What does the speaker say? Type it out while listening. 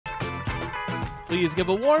Please give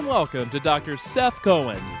a warm welcome to Dr. Seth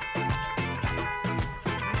Cohen.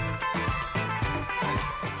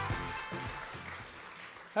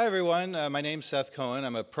 Hi, everyone. My name's Seth Cohen.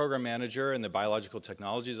 I'm a program manager in the Biological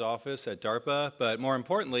Technologies Office at DARPA, but more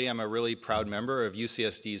importantly, I'm a really proud member of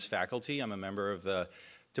UCSD's faculty. I'm a member of the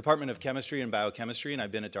Department of Chemistry and Biochemistry, and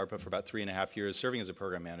I've been at DARPA for about 3.5 years serving as a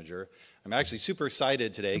program manager. I'm actually super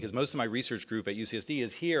excited today because most of my research group at UCSD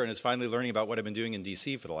is here and is finally learning about what I've been doing in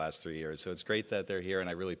DC for the last 3 years. So it's great that they're here, and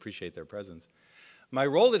I really appreciate their presence. My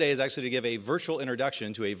role today is actually to give a virtual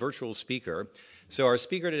introduction to a virtual speaker. So our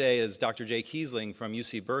speaker today is Dr. Jay Kiesling from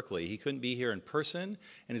UC Berkeley. He couldn't be here in person,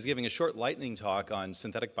 and he's giving a short lightning talk on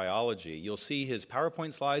synthetic biology. You'll see his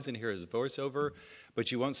PowerPoint slides and hear his voiceover,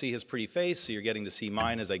 but you won't see his pretty face, so you're getting to see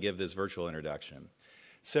mine as I give this virtual introduction.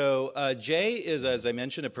 So Jay is, as I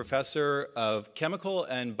mentioned, a professor of chemical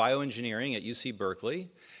and bioengineering at UC Berkeley.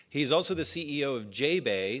 He's also the CEO of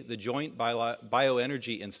JBay, the Joint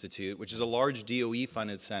Bioenergy Institute, which is a large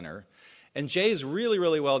DOE-funded center. And Jay is really,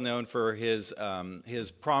 really well known for his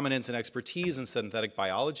prominence and expertise in synthetic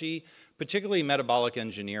biology, particularly metabolic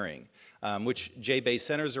engineering, which JBay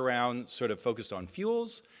centers around, sort of focused on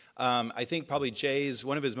fuels. I think probably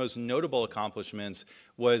one of his most notable accomplishments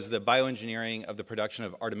was the bioengineering of the production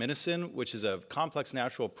of artemisinin, which is a complex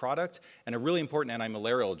natural product and a really important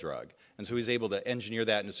anti-malarial drug. And so he's able to engineer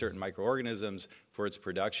that into certain microorganisms for its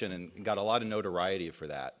production and got a lot of notoriety for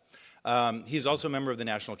that. He's also a member of the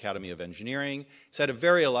National Academy of Engineering. He's had a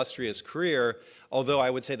very illustrious career, although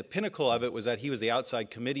I would say the pinnacle of it was that he was the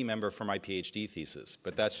outside committee member for my PhD thesis,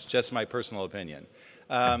 but that's just my personal opinion.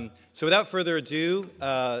 So without further ado,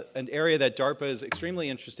 an area that DARPA is extremely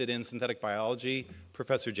interested in, synthetic biology,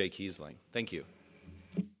 Professor Jay Kiesling. Thank you.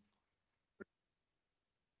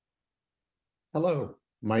 Hello,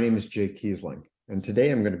 my name is Jay Kiesling, and today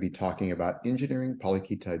I'm going to be talking about engineering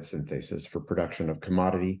polyketide synthases for production of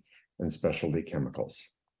commodity and specialty chemicals.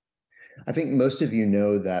 I think most of you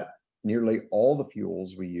know that nearly all the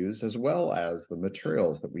fuels we use, as well as the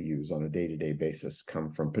materials that we use on a day-to-day basis, come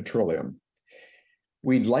from petroleum.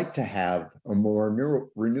 We'd like to have a more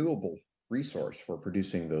renewable resource for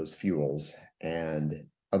producing those fuels and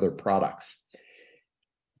other products.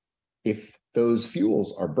 If those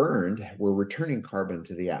fuels are burned, we're returning carbon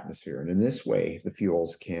to the atmosphere, and in this way, the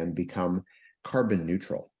fuels can become carbon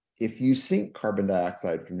neutral. If you sink carbon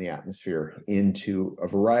dioxide from the atmosphere into a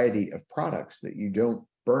variety of products that you don't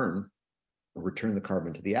burn or return the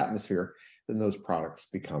carbon to the atmosphere, then those products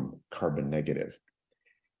become carbon negative.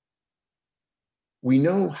 We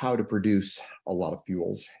know how to produce a lot of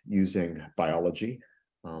fuels using biology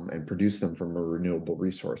and produce them from a renewable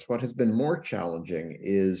resource. What has been more challenging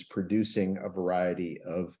is producing a variety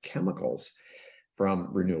of chemicals from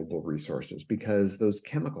renewable resources, because those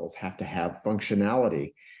chemicals have to have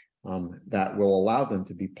functionality that will allow them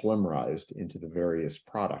to be polymerized into the various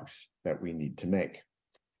products that we need to make.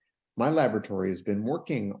 My laboratory has been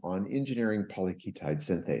working on engineering polyketide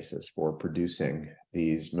synthases for producing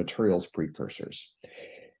these materials precursors.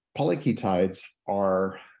 Polyketides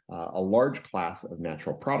are a large class of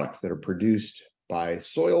natural products that are produced by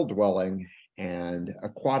soil-dwelling and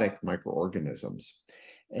aquatic microorganisms.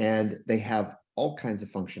 And they have all kinds of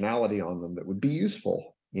functionality on them that would be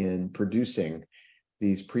useful in producing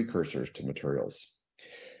these precursors to materials.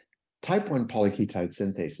 Type I polyketide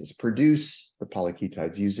synthases produce the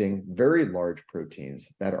polyketides using very large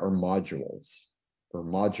proteins that are modules or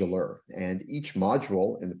modular, and each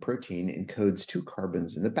module in the protein encodes 2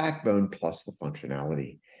 carbons in the backbone plus the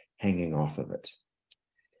functionality hanging off of it.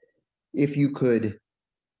 If you could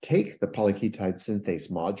take the polyketide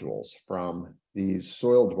synthase modules from these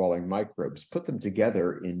soil-dwelling microbes, put them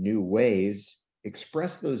together in new ways,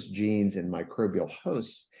 express those genes in microbial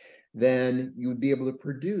hosts, then you would be able to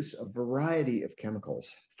produce a variety of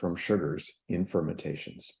chemicals from sugars in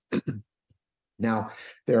fermentations. Now,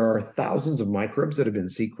 there are thousands of microbes that have been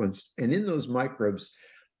sequenced, and in those microbes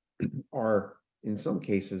are, in some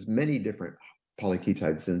cases, many different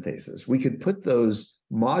polyketide synthases. We could put those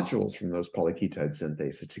modules from those polyketide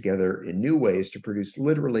synthases together in new ways to produce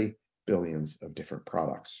literally billions of different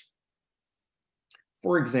products.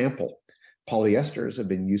 For example, polyesters have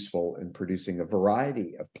been useful in producing a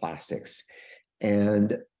variety of plastics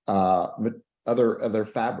and other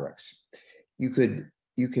fabrics. You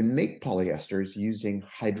can make polyesters using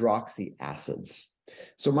hydroxy acids.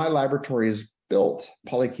 So my laboratory has built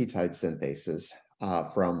polyketide synthases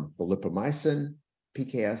from the lipomycin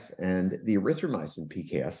PKS and the erythromycin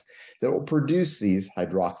PKS that will produce these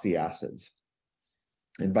hydroxy acids.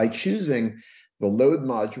 And by choosing the load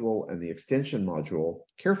module and the extension module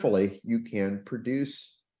carefully, you can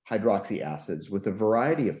produce hydroxy acids with a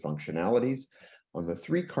variety of functionalities, on the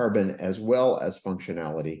 3-carbon as well as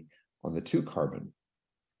functionality on the 2-carbon.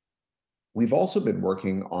 We've also been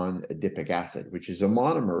working on adipic acid, which is a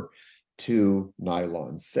monomer to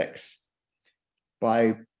nylon 6.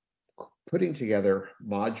 By putting together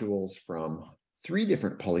modules from 3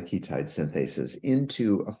 different polyketide synthases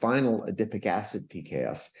into a final adipic acid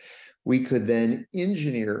PKS, we could then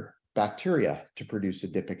engineer bacteria to produce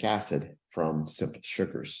adipic acid from simple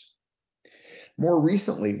sugars. More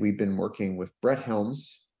recently, we've been working with Brett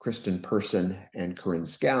Helms, Kristen Person, and Corinne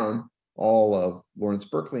Scown, all of Lawrence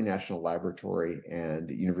Berkeley National Laboratory and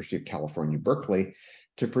University of California, Berkeley,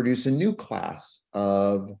 to produce a new class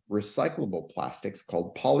of recyclable plastics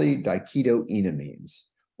called polydiketoenimines,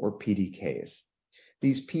 or PDKs.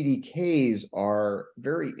 These PDKs are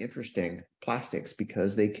very interesting plastics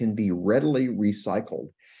because they can be readily recycled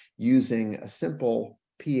using a simple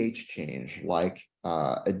pH change like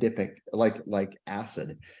adipic, like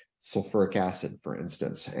acid, sulfuric acid, for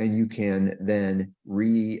instance, and you can then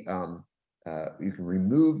you can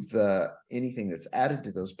remove anything that's added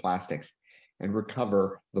to those plastics and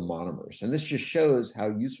recover the monomers. And this just shows how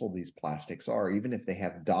useful these plastics are. Even if they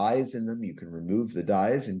have dyes in them, you can remove the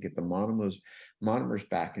dyes and get the monomers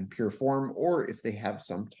back in pure form, or if they have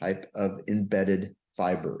some type of embedded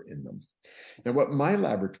fiber in them. Now, what my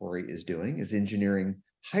laboratory is doing is engineering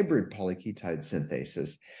hybrid polyketide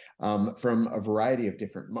synthases from a variety of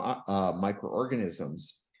different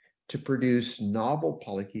microorganisms to produce novel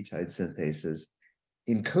polyketide synthases,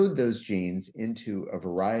 encode those genes into a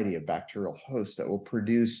variety of bacterial hosts that will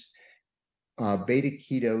produce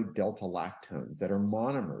beta-keto delta lactones that are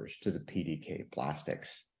monomers to the PDK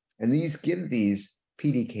plastics. And these give these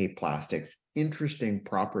PDK plastics interesting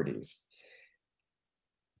properties.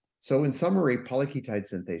 So in summary,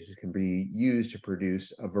 polyketide synthases can be used to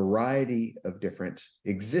produce a variety of different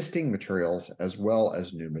existing materials as well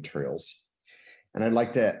as new materials. And I'd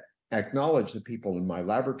like to acknowledge the people in my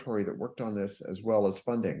laboratory that worked on this, as well as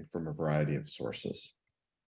funding from a variety of sources.